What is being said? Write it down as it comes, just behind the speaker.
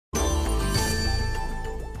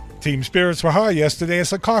Team spirits were high yesterday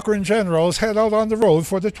as the Cochrane Generals head out on the road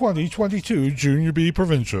for the 2022 Junior B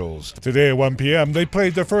Provincials. Today at 1 p.m. they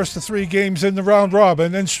played their first of 3 games in the round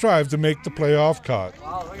robin and strive to make the playoff cut.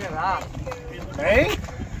 Wow, look at that. Hey?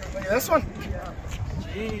 Look at this one.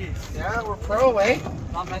 Jeez. Yeah, we're pro, eh?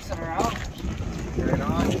 Not messing around. Right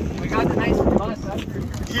on. We got the nicest bus, that's for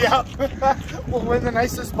sure. Yeah. We'll win the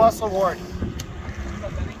nicest bus award.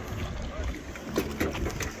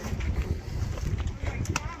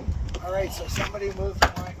 All right, so somebody move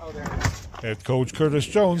the line. Oh, there it is. Head coach Curtis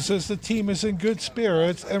Jones says the team is in good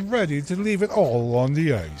spirits and ready to leave it all on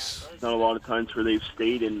the ice. Not a lot of times where they've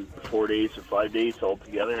stayed in 4 days or 5 days all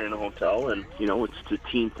together in a hotel, and you know, it's a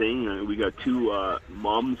team thing. We got 2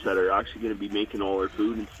 moms that are actually going to be making all our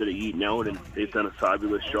food instead of eating out, and they've done a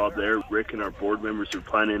fabulous job there. Rick and our board members are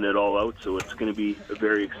planning it all out, so it's going to be a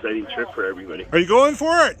very exciting trip for everybody. Are you going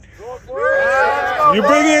for it? Go for it! You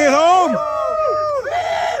bringing it home?